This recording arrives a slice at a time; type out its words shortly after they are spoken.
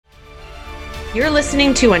You're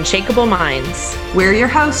listening to Unshakable Minds. We're your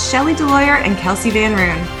hosts, Shelley DeLoyer and Kelsey Van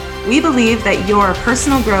Roon. We believe that your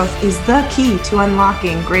personal growth is the key to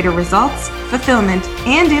unlocking greater results, fulfillment,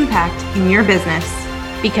 and impact in your business.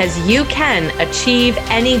 Because you can achieve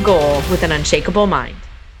any goal with an unshakable mind.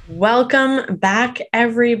 Welcome back,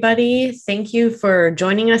 everybody. Thank you for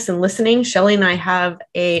joining us and listening. Shelley and I have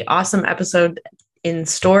an awesome episode in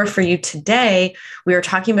store for you today. We are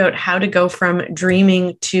talking about how to go from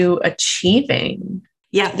dreaming to achieving.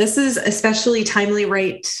 Yeah, this is especially timely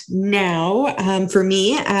right now for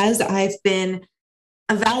me, as I've been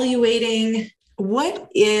evaluating what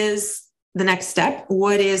is the next step,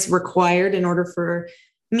 what is required in order for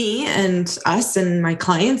me and us and my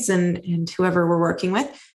clients and whoever we're working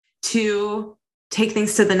with to take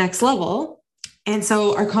things to the next level. And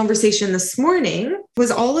so our conversation this morning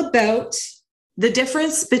was all about the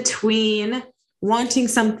difference between wanting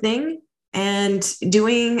something and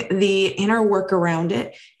doing the inner work around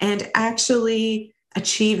it and actually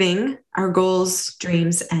achieving our goals,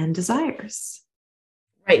 dreams, and desires.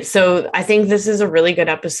 Right. So I think this is a really good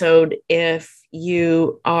episode if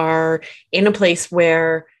you are in a place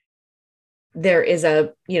where there is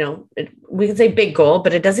we can say big goal,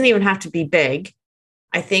 but it doesn't even have to be big.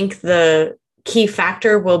 I think the key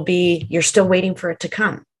factor will be you're still waiting for it to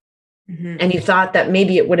come. Mm-hmm. And you thought that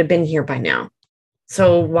maybe it would have been here by now.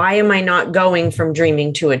 So why am I not going from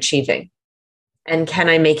dreaming to achieving? And can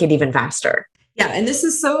I make it even faster? Yeah. And this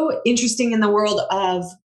is so interesting in the world of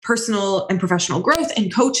personal and professional growth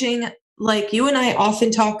and coaching. Like you and I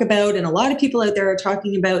often talk about, and a lot of people out there are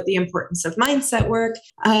talking about the importance of mindset work,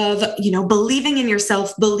 of, believing in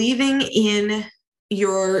yourself, believing in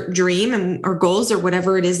your dream or goals or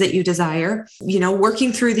whatever it is that you desire,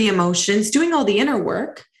 working through the emotions, doing all the inner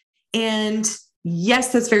work. And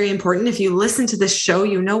yes, that's very important. If you listen to this show,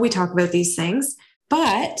 we talk about these things.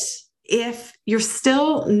 But if you're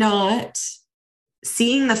still not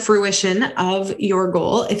seeing the fruition of your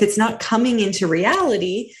goal, if it's not coming into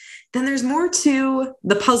reality, then there's more to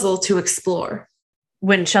the puzzle to explore.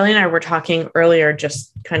 When Shelley and I were talking earlier,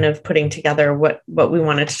 just kind of putting together what we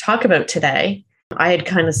wanted to talk about today, I had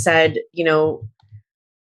kind of said,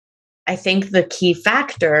 I think the key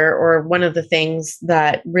factor, or one of the things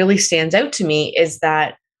that really stands out to me, is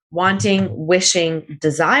that wanting, wishing,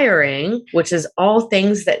 desiring, which is all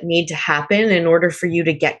things that need to happen in order for you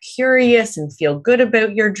to get curious and feel good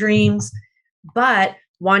about your dreams. But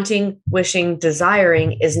wanting, wishing,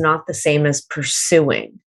 desiring is not the same as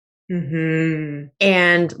pursuing. Mm-hmm.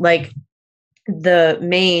 And like the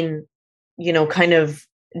main, kind of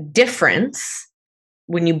difference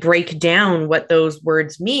when you break down what those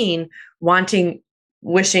words mean, wanting,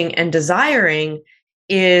 wishing, and desiring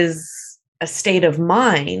is a state of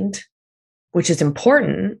mind, which is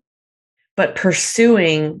important, but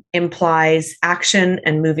pursuing implies action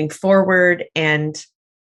and moving forward. And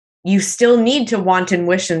you still need to want and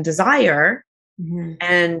wish and desire mm-hmm.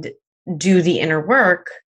 and do the inner work,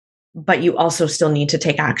 but you also still need to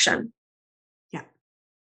take action.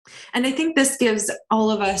 And I think this gives all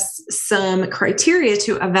of us some criteria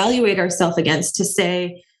to evaluate ourselves against, to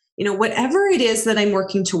say, whatever it is that I'm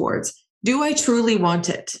working towards, do I truly want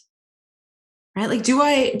it? Right? Like, do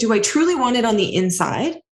I truly want it on the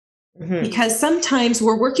inside? Mm-hmm. Because sometimes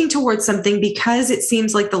we're working towards something because it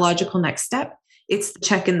seems like the logical next step. It's the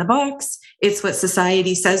check in the box. It's what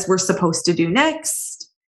society says we're supposed to do next.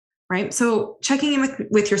 Right? So checking in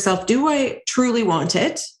with yourself, do I truly want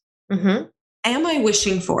it? Mm-hmm. Am I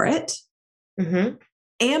wishing for it? Mm-hmm.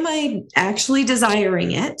 Am I actually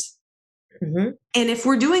desiring it? Mm-hmm. And if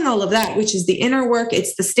we're doing all of that, which is the inner work,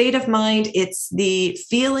 it's the state of mind, it's the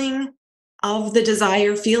feeling of the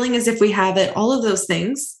desire, feeling as if we have it, all of those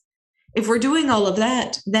things. If we're doing all of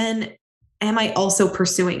that, then am I also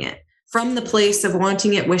pursuing it? From the place of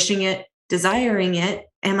wanting it, wishing it, desiring it,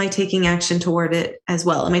 am I taking action toward it as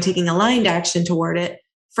well? Am I taking aligned action toward it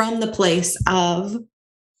from the place of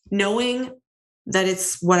knowing that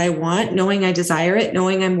it's what I want, knowing I desire it,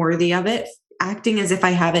 knowing I'm worthy of it, acting as if I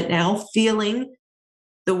have it now, feeling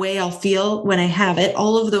the way I'll feel when I have it,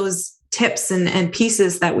 all of those tips and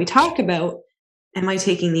pieces that we talk about, am I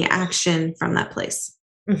taking the action from that place?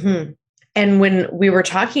 Mm-hmm. And when we were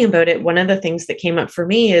talking about it, one of the things that came up for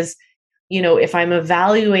me is, if I'm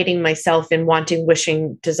evaluating myself in wanting,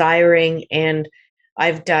 wishing, desiring, and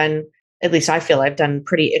I've done, at least I feel I've done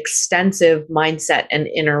pretty extensive mindset and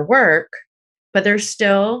inner work, but there's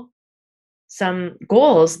still some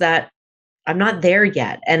goals that I'm not there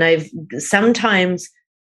yet. And I've sometimes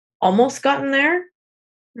almost gotten there,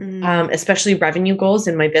 especially revenue goals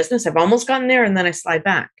in my business. I've almost gotten there and then I slide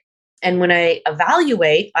back. And when I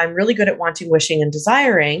evaluate, I'm really good at wanting, wishing, and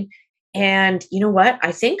desiring. And you know what?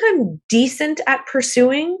 I think I'm decent at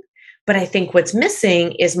pursuing, but I think what's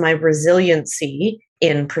missing is my resiliency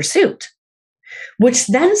in pursuit, which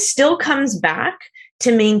then still comes back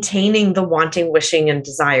to maintaining the wanting, wishing, and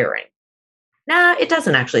desiring. Nah, it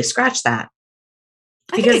doesn't actually scratch that.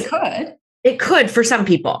 I think it could. It could for some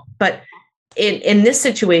people, but in this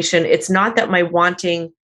situation, it's not that my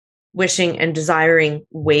wanting, wishing, and desiring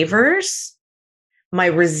wavers. My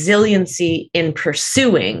resiliency in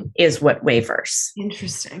pursuing is what wavers.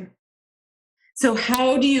 Interesting. So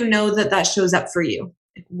how do you know that that shows up for you?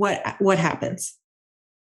 What happens?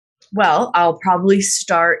 Well, I'll probably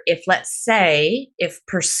start let's say, if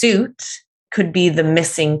pursuit could be the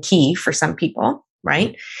missing key for some people,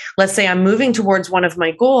 right? Let's say I'm moving towards one of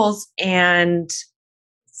my goals and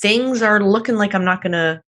things are looking like I'm not going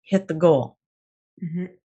to hit the goal,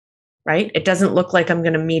 right? It doesn't look like I'm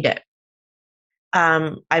going to meet it.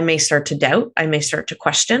 I may start to doubt. I may start to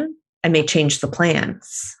question. I may change the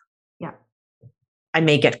plans. Yeah. I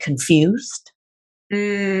may get confused.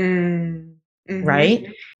 Right?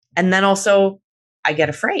 And then also I get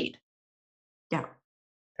afraid. Yeah.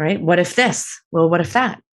 Right? What if this? Well, what if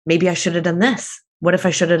that? Maybe I should have done this. What if I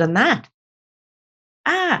should have done that?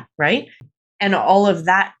 Right? And all of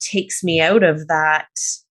that takes me out of that.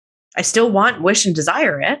 I still want, wish, and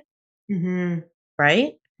desire it.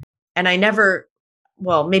 Right? And I never,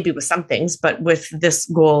 well, maybe with some things, but with this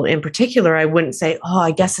goal in particular, I wouldn't say, oh,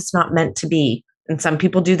 I guess it's not meant to be. And some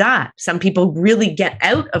people do that. Some people really get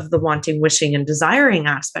out of the wanting, wishing, and desiring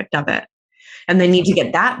aspect of it. And they need to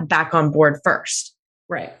get that back on board first.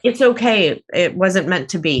 Right. It's okay. It wasn't meant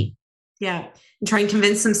to be. Yeah. And try and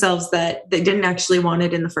convince themselves that they didn't actually want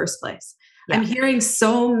it in the first place. Yeah. I'm hearing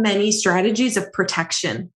so many strategies of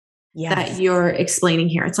protection that you're explaining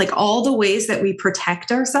here. It's like all the ways that we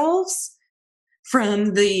protect ourselves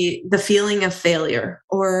from the feeling of failure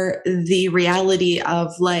or the reality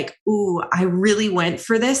of like, ooh, I really went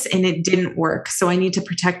for this and it didn't work. So I need to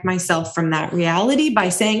protect myself from that reality by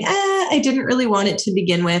saying, I didn't really want it to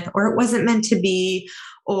begin with, or it wasn't meant to be,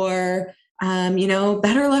 or,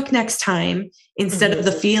 better luck next time, instead of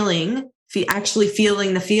the feeling, actually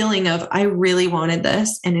feeling the feeling of, I really wanted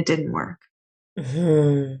this and it didn't work.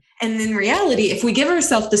 And in reality, if we give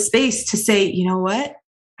ourselves the space to say, you know what?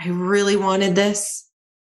 I really wanted this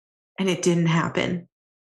and it didn't happen.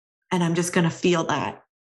 And I'm just going to feel that.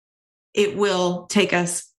 It will take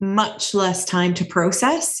us much less time to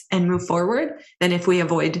process and move forward than if we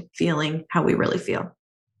avoid feeling how we really feel.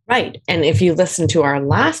 Right. And if you listen to our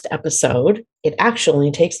last episode, it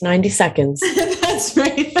actually takes 90 seconds. That's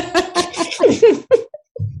right.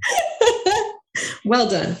 Well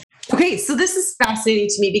done. Okay. So this is fascinating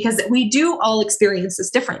to me because we do all experience this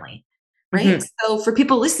differently. Right. So for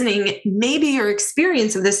people listening, maybe your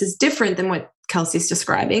experience of this is different than what Kelsey's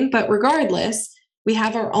describing, but regardless, we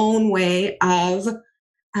have our own way of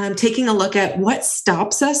taking a look at what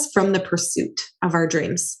stops us from the pursuit of our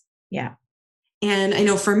dreams. Yeah. And I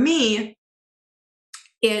know for me,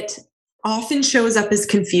 it often shows up as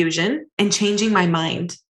confusion and changing my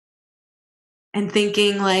mind and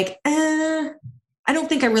thinking like, I don't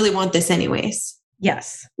think I really want this anyways.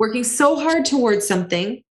 Yes. Working so hard towards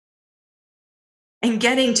something and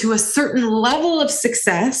getting to a certain level of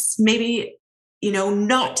success, maybe,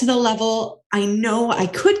 not to the level I know I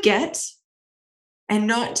could get and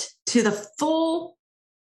not to the full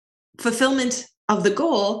fulfillment of the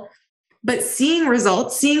goal, but seeing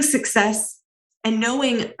results, seeing success and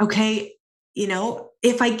knowing, okay,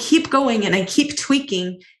 if I keep going and I keep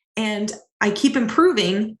tweaking and I keep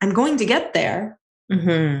improving, I'm going to get there.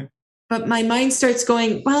 But my mind starts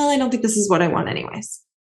going, well, I don't think this is what I want anyways.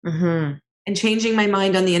 And changing my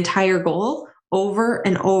mind on the entire goal over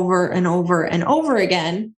and over and over and over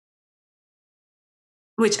again,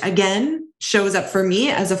 which again shows up for me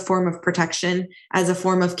as a form of protection, as a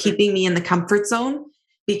form of keeping me in the comfort zone,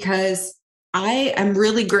 because I am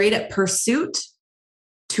really great at pursuit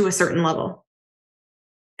to a certain level.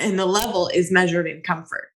 And the level is measured in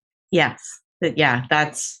comfort. Yes. Yeah,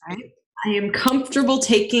 that's right. I am comfortable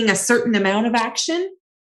taking a certain amount of action.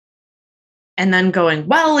 And then going,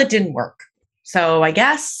 well, it didn't work. So I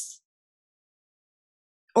guess.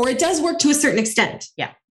 Or it does work to a certain extent.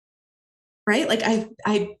 Yeah. Right? Like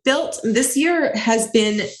I built, this year has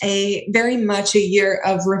been very much a year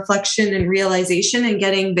of reflection and realization and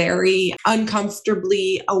getting very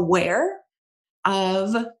uncomfortably aware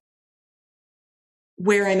of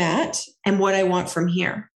where I'm at and what I want from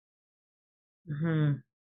here.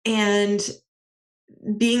 And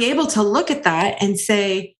being able to look at that and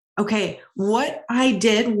say, okay, what I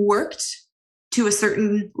did worked to a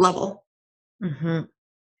certain level.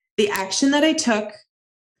 The action that I took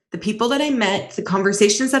the people that I met, the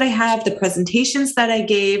conversations that I have, the presentations that I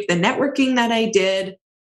gave, the networking that I did,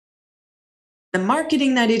 the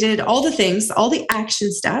marketing that I did, all the things, all the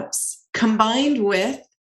action steps combined with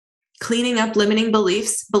cleaning up limiting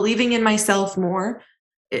beliefs, believing in myself more,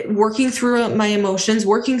 working through my emotions,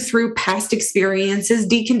 working through past experiences,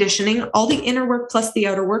 deconditioning, all the inner work plus the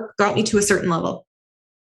outer work got me to a certain level.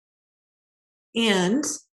 And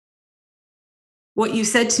what you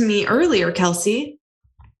said to me earlier, Kelsey,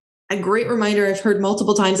 a great reminder I've heard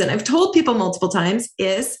multiple times, and I've told people multiple times,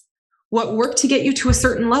 is what worked to get you to a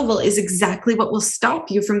certain level is exactly what will stop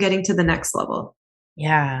you from getting to the next level.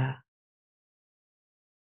 Yeah.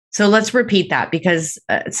 So let's repeat that, because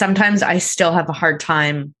sometimes I still have a hard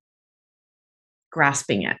time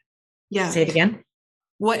grasping it. Yeah. Say it again.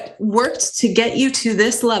 What worked to get you to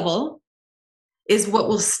this level is what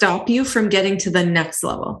will stop you from getting to the next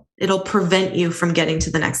level. It'll prevent you from getting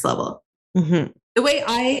to the next level. Mm-hmm. The way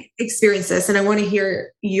I experience this, and I want to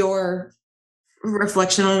hear your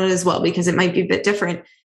reflection on it as well, because it might be a bit different,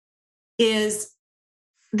 is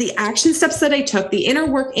the action steps that I took, the inner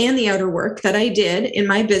work and the outer work that I did in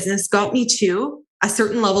my business got me to a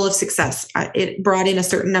certain level of success. It brought in a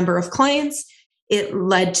certain number of clients. It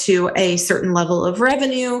led to a certain level of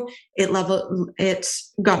revenue. It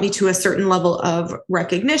got me to a certain level of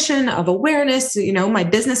recognition, of awareness. My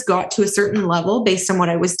business got to a certain level based on what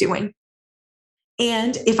I was doing.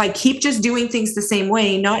 And if I keep just doing things the same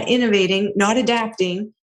way, not innovating, not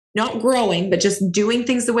adapting, not growing, but just doing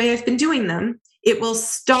things the way I've been doing them, it will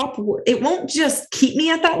stop. It won't just keep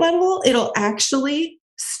me at that level. It'll actually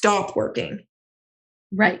stop working.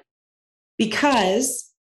 Right.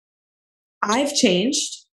 Because I've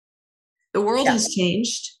changed. The world has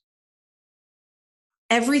changed.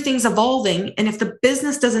 Everything's evolving. And if the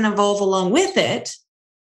business doesn't evolve along with it,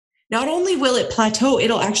 not only will it plateau,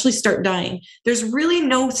 it'll actually start dying. There's really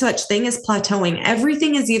no such thing as plateauing.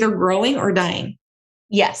 Everything is either growing or dying.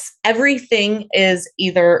 Yes, everything is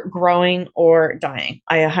either growing or dying.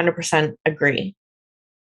 I 100% agree.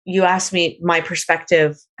 You asked me my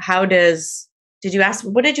perspective. What did you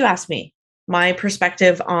ask me? My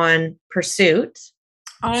perspective on pursuit.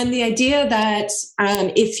 On the idea that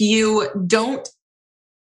if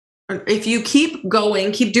you keep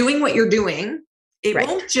going, keep doing what you're doing, it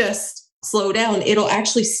won't just slow down. It'll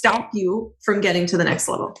actually stop you from getting to the next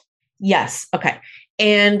level. Yes. Okay.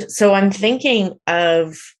 And so I'm thinking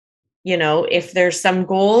of, if there's some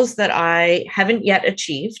goals that I haven't yet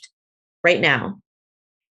achieved right now,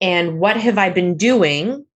 and what have I been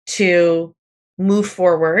doing to move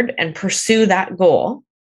forward and pursue that goal?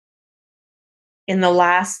 In the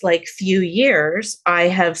last few years, I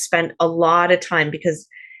have spent a lot of time, because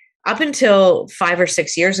up until 5 or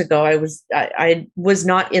 6 years ago, I was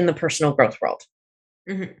not in the personal growth world.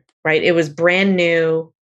 Mm-hmm. Right. It was brand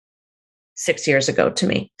new 6 years ago to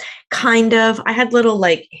me. Kind of. I had little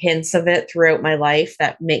hints of it throughout my life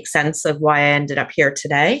that make sense of why I ended up here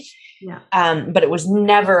today. Yeah. But it was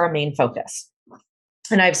never a main focus.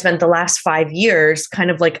 And I've spent the last 5 years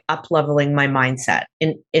kind of up-leveling my mindset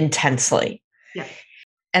intensely. Yeah.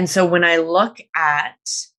 And so when I look at,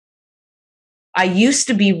 I used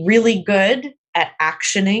to be really good at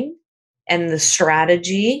actioning and the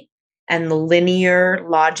strategy and the linear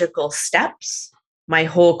logical steps. My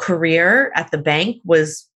whole career at the bank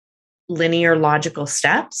was linear logical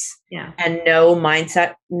steps. Yeah. And no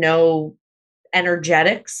mindset, no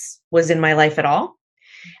energetics was in my life at all.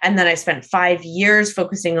 And then I spent 5 years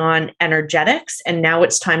focusing on energetics. And now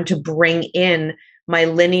it's time to bring in my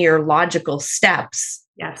linear logical steps.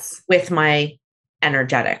 Yes. With my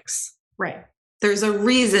energetics. Right. There's a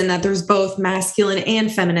reason that there's both masculine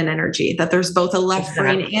and feminine energy, that there's both a left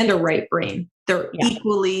brain and a right brain. They're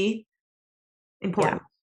equally important.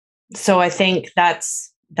 Yeah. So I think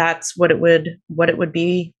that's what it would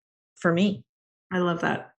be for me. I love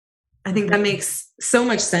that. I think that makes so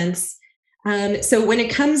much sense. So when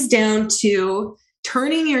it comes down to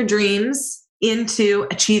turning your dreams into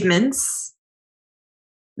achievements,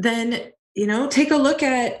 then, take a look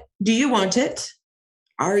at, do you want it?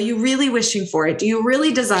 Are you really wishing for it? Do you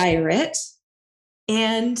really desire it?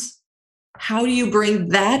 And how do you bring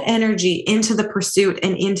that energy into the pursuit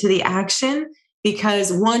and into the action?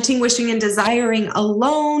 Because wanting, wishing, and desiring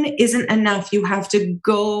alone isn't enough. You have to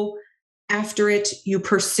go after it. You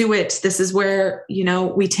pursue it. This is where,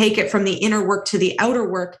 we take it from the inner work to the outer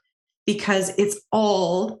work, because it's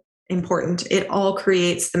all important. It all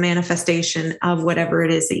creates the manifestation of whatever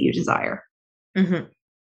it is that you desire. Mm-hmm.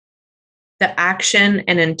 The action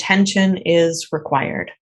and intention is required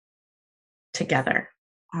together.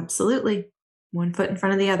 Absolutely. One foot in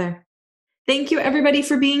front of the other. Thank you, everybody,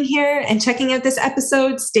 for being here and checking out this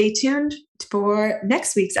episode. Stay tuned for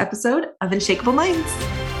next week's episode of Unshakable Minds.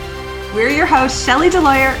 We're your hosts, Shelley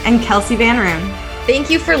DeLoyer and Kelsey Van Roon. Thank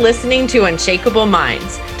you for listening to Unshakable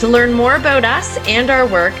Minds. To learn more about us and our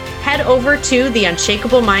work, head over to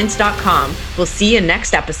theunshakableminds.com. We'll see you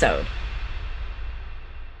next episode.